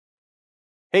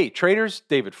Hey traders,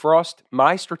 David Frost,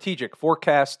 my strategic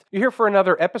forecast. You're here for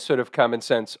another episode of Common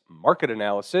Sense Market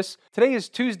Analysis. Today is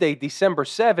Tuesday, December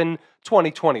 7,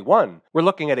 2021. We're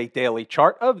looking at a daily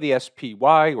chart of the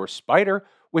SPY or Spider,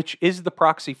 which is the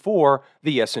proxy for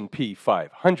the S&P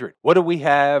 500. What do we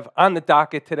have on the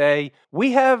docket today?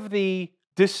 We have the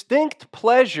distinct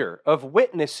pleasure of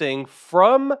witnessing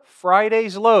from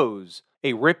Friday's lows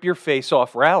a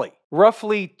rip-your-face-off rally.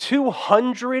 Roughly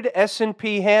 200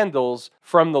 S&P handles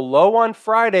from the low on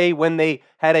Friday when they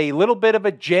had a little bit of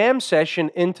a jam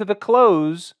session into the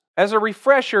close. As a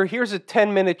refresher, here's a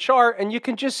 10-minute chart, and you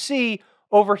can just see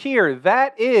over here,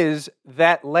 that is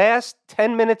that last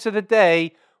 10 minutes of the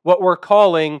day, what we're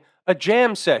calling a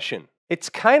jam session. It's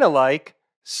kind of like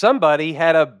somebody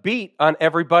had a beat on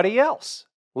everybody else.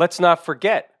 Let's not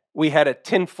forget, we had a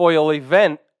tinfoil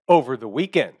event over the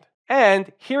weekend.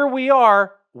 And here we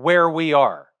are where we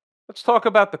are. Let's talk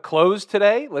about the close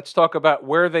today. Let's talk about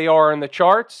where they are in the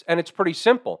charts. And it's pretty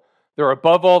simple. They're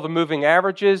above all the moving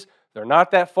averages. They're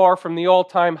not that far from the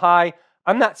all-time high.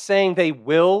 I'm not saying they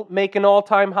will make an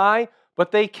all-time high,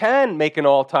 but they can make an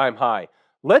all-time high.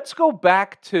 Let's go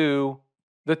back to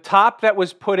the top that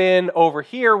was put in over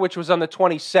here, which was on the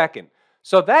 22nd.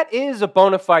 So that is a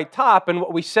bona fide top. And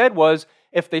what we said was,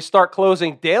 if they start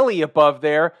closing daily above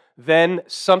there, then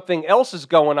something else is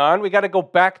going on. We got to go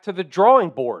back to the drawing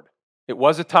board. It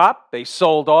was a top, they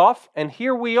sold off, and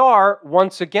here we are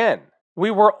once again.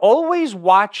 We were always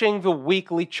watching the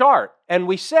weekly chart, and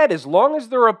we said as long as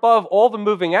they're above all the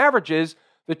moving averages,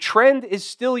 the trend is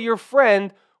still your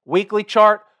friend. Weekly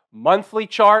chart, monthly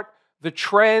chart, the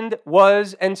trend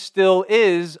was and still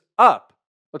is up.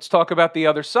 Let's talk about the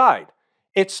other side.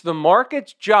 It's the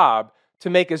market's job to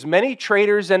make as many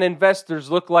traders and investors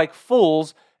look like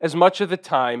fools as much of the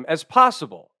time as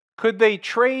possible. Could they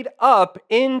trade up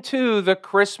into the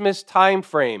Christmas time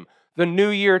frame, the New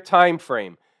Year time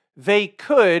frame? They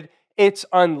could. It's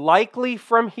unlikely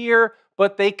from here,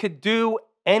 but they could do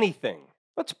anything.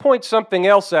 Let's point something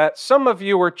else at. Some of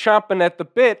you are chomping at the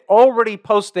bit, already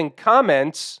posting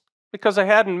comments because I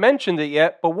hadn't mentioned it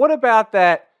yet, but what about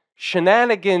that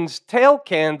shenanigans tail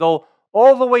candle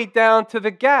all the way down to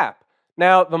the gap?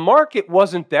 Now, the market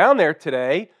wasn't down there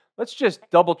today. Let's just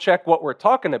double check what we're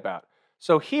talking about.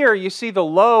 So here you see the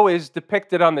low is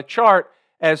depicted on the chart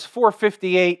as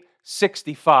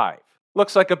 458.65.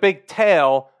 Looks like a big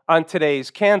tail on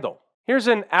today's candle. Here's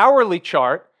an hourly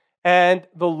chart, and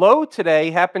the low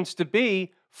today happens to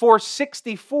be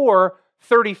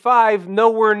 464.35,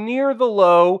 nowhere near the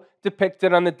low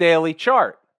depicted on the daily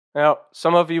chart. Now,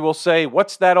 some of you will say,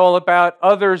 what's that all about?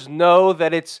 Others know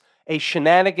that it's a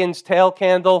shenanigans tail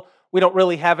candle. We don't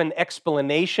really have an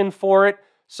explanation for it.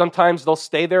 Sometimes they'll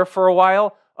stay there for a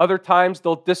while. Other times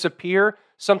they'll disappear.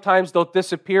 Sometimes they'll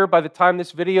disappear by the time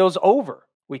this video's over.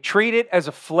 We treat it as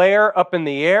a flare up in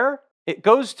the air. It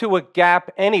goes to a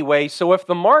gap anyway, so if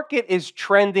the market is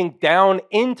trending down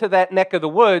into that neck of the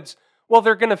woods, well,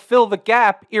 they're going to fill the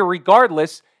gap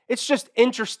irregardless. It's just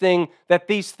interesting that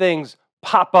these things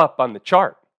pop up on the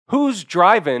chart. Who's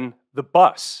driving the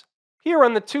bus? Here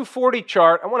on the 240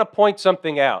 chart, I want to point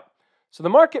something out. So the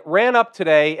market ran up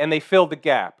today and they filled the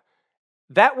gap.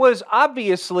 That was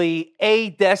obviously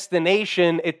a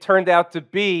destination. It turned out to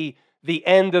be the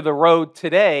end of the road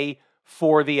today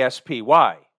for the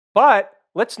SPY. But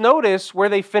let's notice where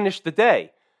they finished the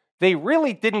day. They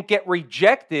really didn't get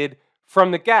rejected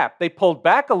from the gap. They pulled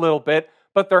back a little bit,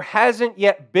 but there hasn't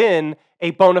yet been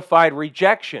a bona fide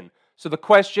rejection. So the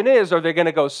question is, are they going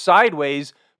to go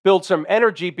sideways, build some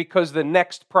energy because the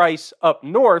next price up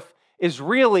north is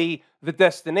really the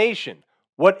destination?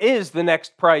 What is the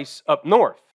next price up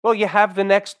north? Well, you have the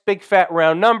next big fat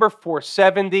round number,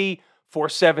 470,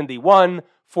 471,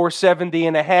 470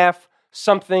 and a half,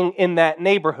 something in that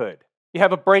neighborhood. You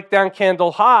have a breakdown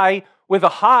candle high with a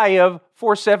high of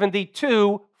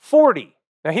 472.40.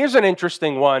 Now here's an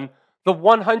interesting one. The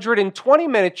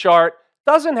 120-minute chart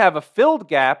doesn't have a filled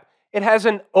gap. It has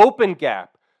an open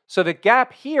gap. So the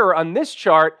gap here on this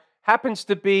chart happens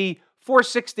to be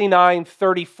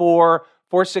 469.34,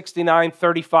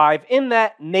 469.35, in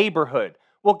that neighborhood.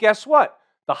 Well, guess what?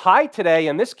 The high today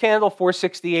in this candle,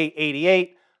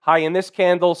 468.88. High in this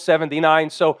candle, 79.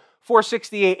 So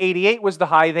 468.88 was the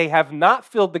high. They have not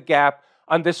filled the gap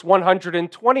on this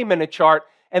 120-minute chart,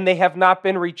 and they have not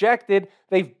been rejected.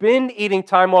 They've been eating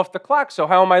time off the clock. So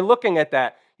how am I looking at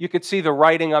that? You could see the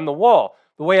writing on the wall.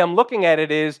 The way I'm looking at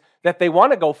it is that they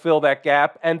want to go fill that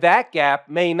gap, and that gap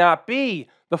may not be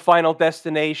the final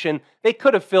destination. They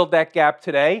could have filled that gap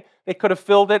today. They could have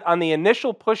filled it on the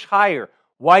initial push higher.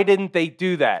 Why didn't they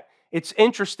do that? It's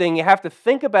interesting. You have to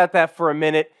think about that for a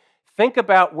minute. Think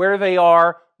about where they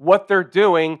are, what they're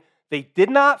doing. They did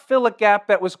not fill a gap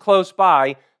that was close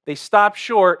by. They stopped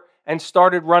short and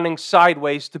started running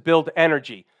sideways to build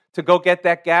energy, to go get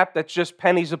that gap that's just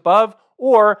pennies above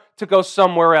or to go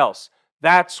somewhere else.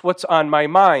 That's what's on my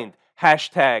mind.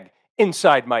 Hashtag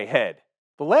inside my head.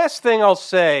 The last thing I'll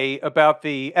say about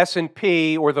the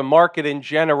S&P or the market in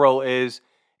general is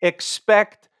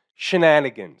expect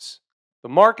shenanigans. The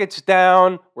market's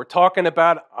down. We're talking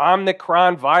about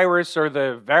Omicron virus or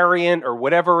the variant or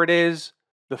whatever it is.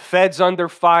 The Fed's under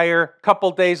fire. A couple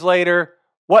days later,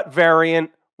 what variant,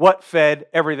 what Fed,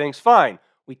 everything's fine.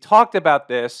 We talked about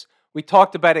this. We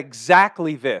talked about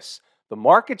exactly this. The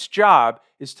market's job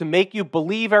is to make you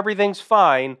believe everything's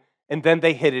fine, and then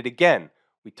they hit it again.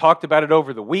 We talked about it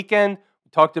over the weekend.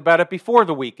 We talked about it before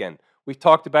the weekend. We've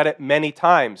talked about it many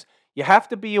times. You have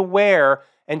to be aware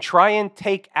and try and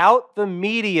take out the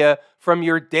media from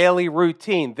your daily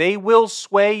routine. They will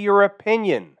sway your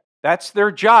opinion. That's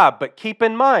their job, but keep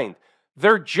in mind,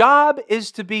 their job is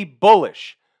to be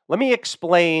bullish. Let me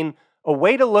explain a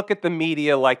way to look at the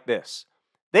media like this.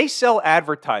 They sell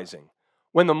advertising.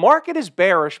 When the market is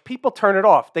bearish, people turn it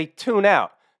off. They tune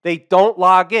out. They don't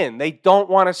log in. They don't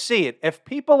want to see it. If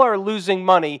people are losing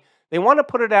money, they want to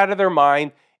put it out of their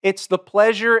mind. It's the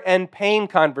pleasure and pain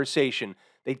conversation.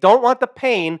 They don't want the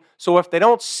pain, so if they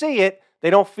don't see it, they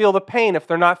don't feel the pain if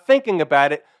they're not thinking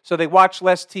about it, so they watch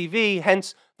less TV,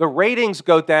 hence the ratings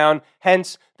go down,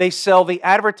 hence they sell the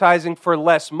advertising for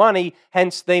less money,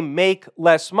 hence they make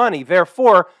less money.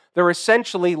 Therefore, they're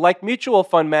essentially, like mutual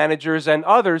fund managers and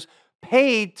others,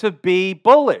 paid to be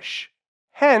bullish.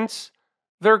 Hence,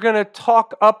 they're going to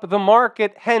talk up the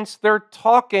market, hence they're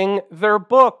talking their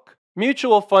book.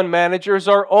 Mutual fund managers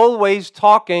are always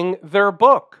talking their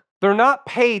book. They're not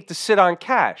paid to sit on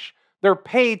cash. They're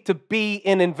paid to be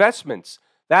in investments.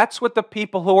 That's what the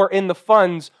people who are in the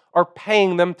funds are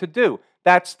paying them to do.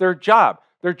 That's their job.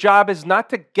 Their job is not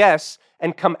to guess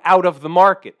and come out of the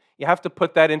market. You have to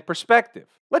put that in perspective.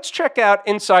 Let's check out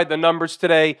inside the numbers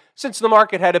today. Since the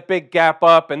market had a big gap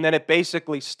up and then it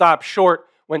basically stopped short,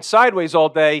 went sideways all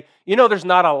day, you know there's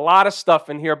not a lot of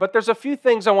stuff in here, but there's a few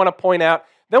things I want to point out.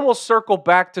 Then we'll circle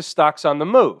back to stocks on the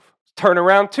move.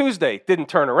 Turnaround Tuesday. Didn't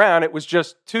turn around, it was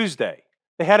just Tuesday.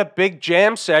 They had a big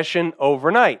jam session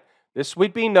overnight. This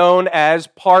would be known as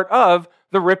part of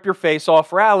the rip your face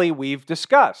off rally we've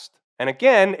discussed. And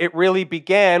again, it really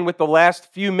began with the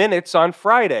last few minutes on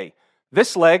Friday.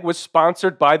 This leg was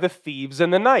sponsored by the Thieves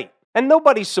in the Night. And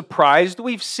nobody's surprised.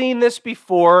 We've seen this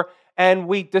before, and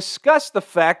we discussed the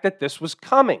fact that this was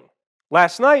coming.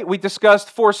 Last night, we discussed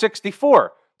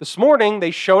 464. This morning,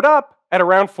 they showed up at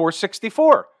around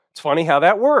 464. It's funny how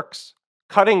that works.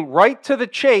 Cutting right to the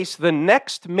chase, the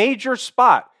next major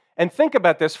spot, and think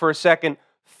about this for a second,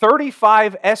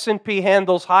 35 S&P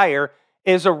handles higher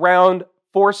is around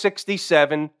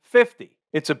 467.50.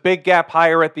 It's a big gap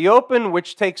higher at the open,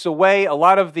 which takes away a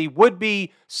lot of the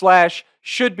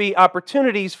would-be/should-be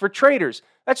opportunities for traders.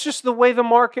 That's just the way the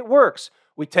market works.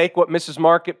 We take what Mrs.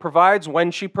 Market provides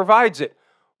when she provides it.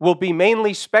 We'll be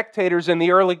mainly spectators in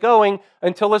the early going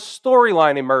until a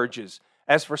storyline emerges.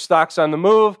 As for stocks on the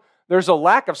move, there's a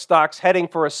lack of stocks heading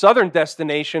for a southern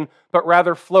destination, but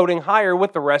rather floating higher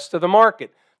with the rest of the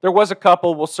market. There was a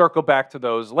couple, we'll circle back to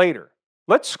those later.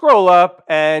 Let's scroll up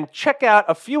and check out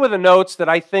a few of the notes that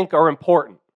I think are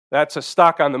important. That's a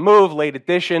stock on the move, late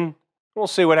edition. We'll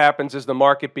see what happens as the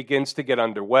market begins to get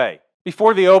underway.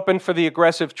 Before the open for the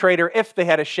aggressive trader, if they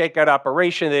had a shakeout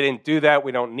operation, they didn't do that.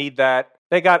 We don't need that.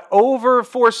 They got over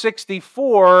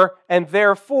 464, and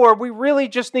therefore, we really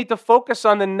just need to focus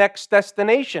on the next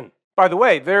destination. By the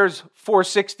way, there's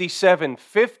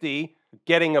 467.50.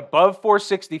 Getting above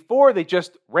 464, they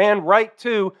just ran right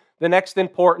to the next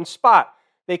important spot.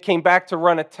 They came back to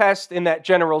run a test in that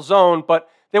general zone, but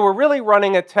they were really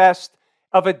running a test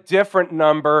of a different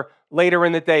number later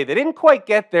in the day. They didn't quite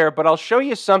get there, but I'll show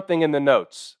you something in the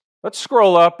notes. Let's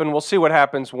scroll up and we'll see what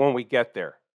happens when we get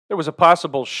there. There was a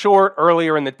possible short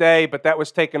earlier in the day, but that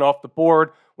was taken off the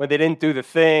board when they didn't do the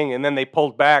thing, and then they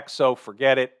pulled back, so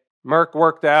forget it. Merck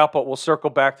worked out, but we'll circle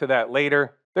back to that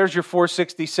later. There's your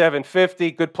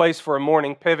 467.50, good place for a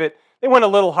morning pivot. They went a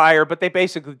little higher, but they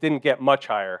basically didn't get much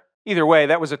higher. Either way,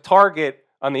 that was a target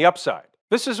on the upside.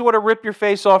 This is what a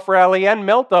rip-your-face-off rally and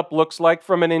melt-up looks like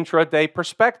from an intraday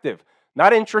perspective.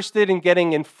 Not interested in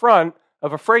getting in front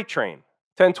of a freight train.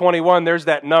 1021, there's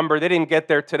that number. They didn't get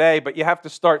there today, but you have to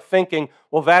start thinking,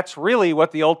 well, that's really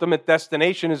what the ultimate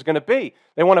destination is going to be.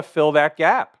 They want to fill that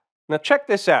gap. Now check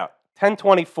this out.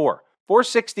 1024,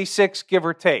 466, give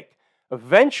or take.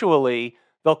 Eventually,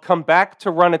 they'll come back to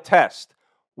run a test.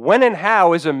 When and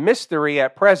how is a mystery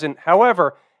at present.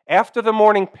 However, After the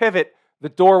morning pivot, the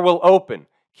door will open.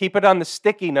 Keep it on the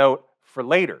sticky note for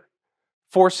later.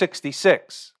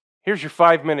 466. Here's your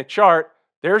 5-minute chart.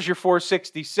 There's your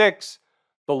 466.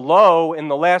 The low in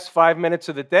the last 5 minutes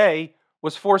of the day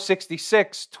was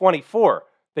 466.24.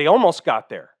 They almost got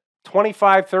there.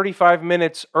 25, 35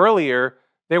 minutes earlier,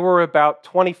 they were about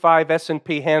 25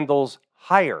 S&P handles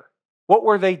higher. What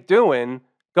were they doing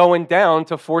going down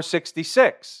to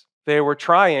 466? They were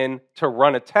trying to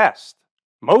run a test.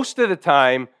 Most of the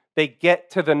time, they get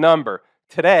to the number.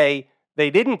 Today, they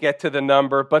didn't get to the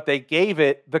number, but they gave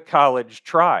it the college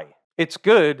try. It's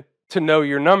good to know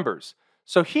your numbers.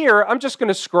 So here, I'm just going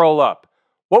to scroll up.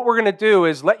 What we're going to do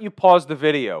is let you pause the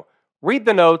video, read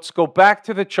the notes, go back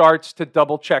to the charts to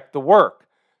double check the work.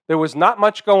 There was not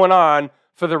much going on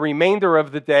for the remainder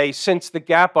of the day since the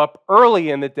gap up early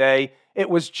in the day. It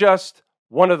was just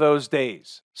one of those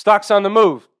days. Stocks on the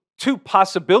move. Two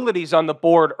possibilities on the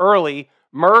board early,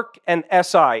 Merck and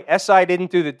SI. SI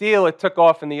didn't do the deal. It took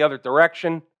off in the other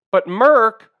direction. But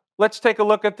Merck, let's take a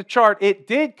look at the chart. It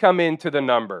did come into the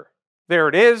number. There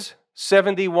it is.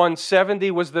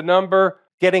 7170 was the number.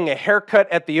 Getting a haircut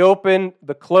at the open.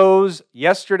 The close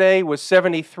yesterday was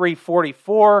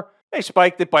 73.44. They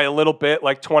spiked it by a little bit,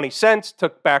 like 20 cents,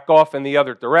 took back off in the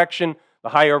other direction. The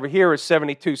high over here is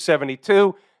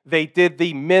 72.72. They did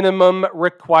the minimum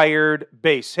required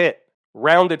base hit.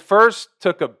 Rounded first,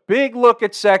 took a big look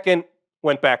at second,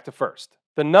 went back to first.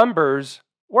 The numbers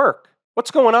work.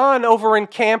 What's going on over in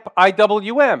Camp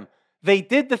IWM? They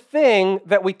did the thing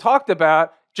that we talked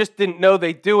about, just didn't know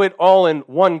they'd do it all in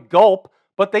one gulp,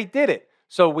 but they did it.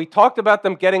 So we talked about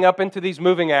them getting up into these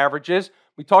moving averages.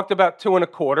 We talked about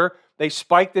 2.25. They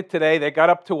spiked it today. They got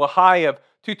up to a high of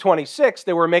 226.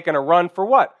 They were making a run for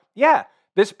what? Yeah,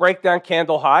 this breakdown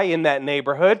candle high in that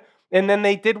neighborhood. And then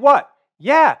they did what?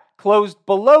 Yeah, closed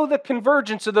below the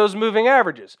convergence of those moving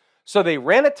averages. So they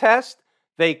ran a test.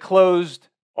 They closed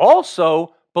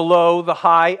also below the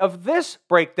high of this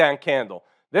breakdown candle.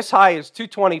 This high is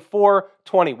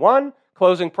 224.21.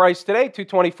 Closing price today,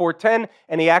 224.10.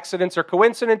 Any accidents or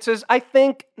coincidences? I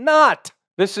think not.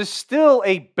 This is still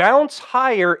a bounce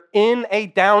higher in a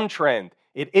downtrend.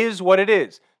 It is what it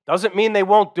is. Doesn't mean they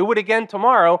won't do it again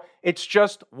tomorrow. It's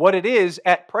just what it is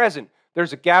at present.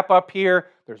 There's a gap up here.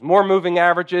 There's more moving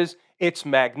averages. It's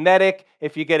magnetic.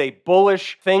 If you get a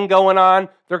bullish thing going on,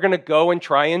 they're going to go and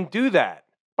try and do that.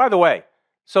 By the way,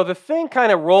 so the thing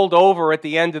kind of rolled over at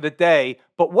the end of the day,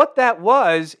 but what that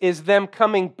was is them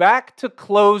coming back to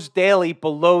close daily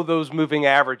below those moving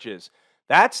averages.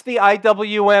 That's the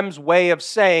IWM's way of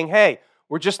saying, hey,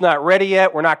 we're just not ready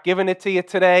yet. We're not giving it to you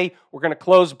today. We're going to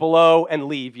close below and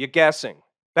leave you guessing.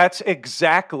 That's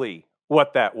exactly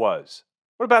what that was.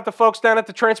 What about the folks down at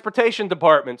the transportation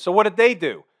department? So what did they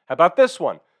do? How about this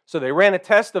one? So they ran a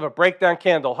test of a breakdown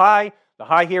candle high. The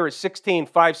high here is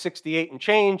 16,568 and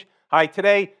change. High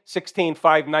today,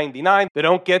 16,599. They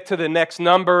don't get to the next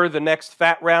number, the next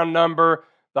fat round number.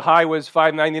 The high was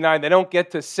 599. They don't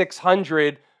get to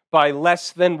 600 by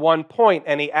less than 1 point.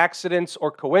 Any accidents or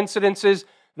coincidences?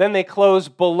 Then they close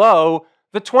below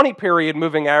the 20-period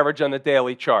moving average on the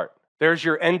daily chart. There's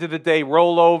your end of the day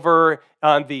rollover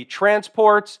on the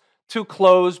transports to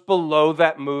close below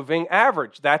that moving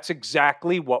average. That's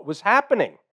exactly what was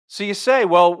happening. So you say,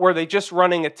 well, were they just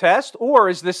running a test, or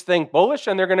is this thing bullish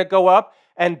and they're going to go up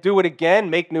and do it again,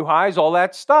 make new highs, all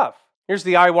that stuff? Here's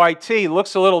the IYT.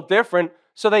 Looks a little different,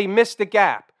 so they missed a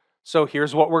gap. So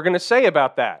here's what we're going to say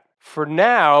about that. For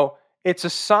now, it's a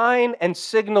sign and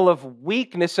signal of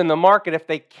weakness in the market if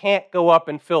they can't go up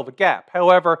and fill the gap.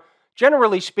 However,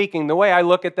 generally speaking, the way I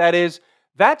look at that is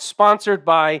that's sponsored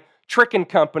by Trick &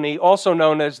 Company, also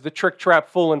known as the Trick, Trap,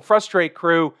 Fool, and Frustrate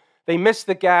crew. They miss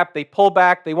the gap, they pull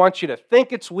back, they want you to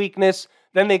think it's weakness,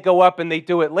 then they go up and they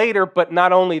do it later, but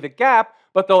not only the gap,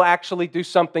 but they'll actually do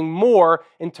something more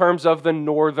in terms of the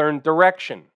northern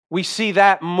direction. We see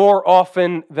that more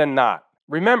often than not.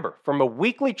 Remember, from a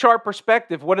weekly chart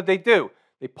perspective, what did they do?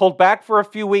 They pulled back for a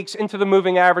few weeks into the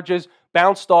moving averages,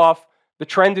 bounced off, the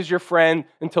trend is your friend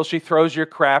until she throws your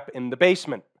crap in the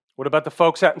basement. What about the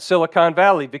folks out in Silicon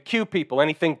Valley, the Q people?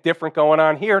 Anything different going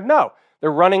on here? No.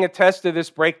 They're running a test of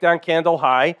this breakdown candle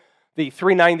high. The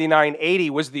 399.80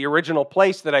 was the original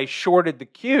place that I shorted the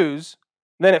Qs.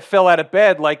 Then it fell out of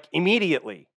bed like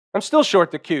immediately. I'm still short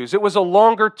the Qs. It was a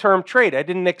longer term trade. I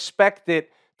didn't expect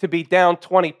it to be down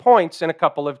 20 points in a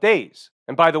couple of days.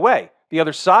 And by the way, the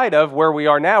other side of where we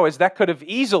are now is that could have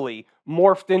easily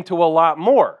morphed into a lot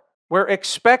more. We're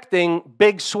expecting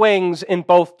big swings in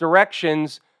both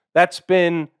directions. That's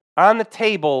been on the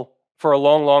table for a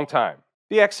long, long time.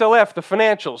 The XLF, the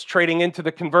financials, trading into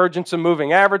the convergence of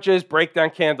moving averages, breakdown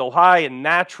candle high, and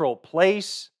natural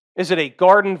place. Is it a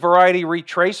garden variety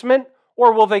retracement,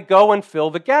 or will they go and fill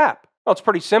the gap? Well, it's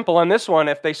pretty simple on this one.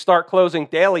 If they start closing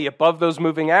daily above those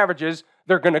moving averages,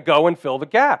 they're going to go and fill the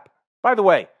gap. By the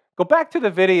way, go back to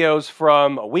the videos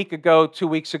from a week ago, 2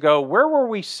 weeks ago. Where were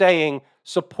we saying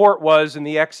support was in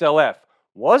the XLF?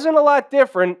 Wasn't a lot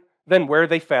different than where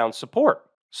they found support.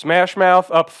 Smashmouth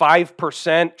up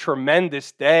 5%,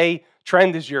 tremendous day.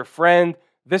 Trend is your friend.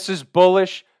 This is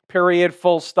bullish, period,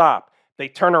 full stop. They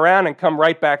turn around and come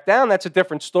right back down. That's a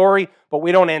different story, but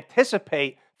we don't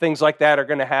anticipate things like that are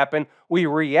going to happen. We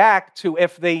react to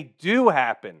if they do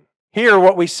happen. Here,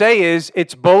 what we say is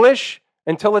it's bullish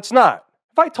until it's not.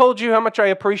 If I told you how much I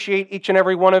appreciate each and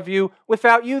every one of you,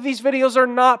 without you, these videos are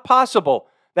not possible.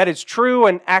 That is true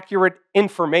and accurate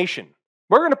information.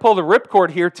 We're going to pull the ripcord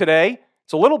here today.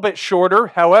 It's a little bit shorter.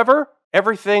 However,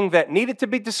 everything that needed to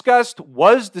be discussed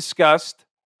was discussed.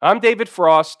 I'm David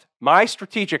Frost, my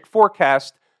strategic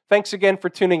forecast. Thanks again for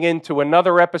tuning in to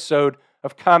another episode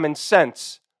of Common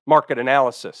Sense Market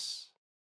Analysis.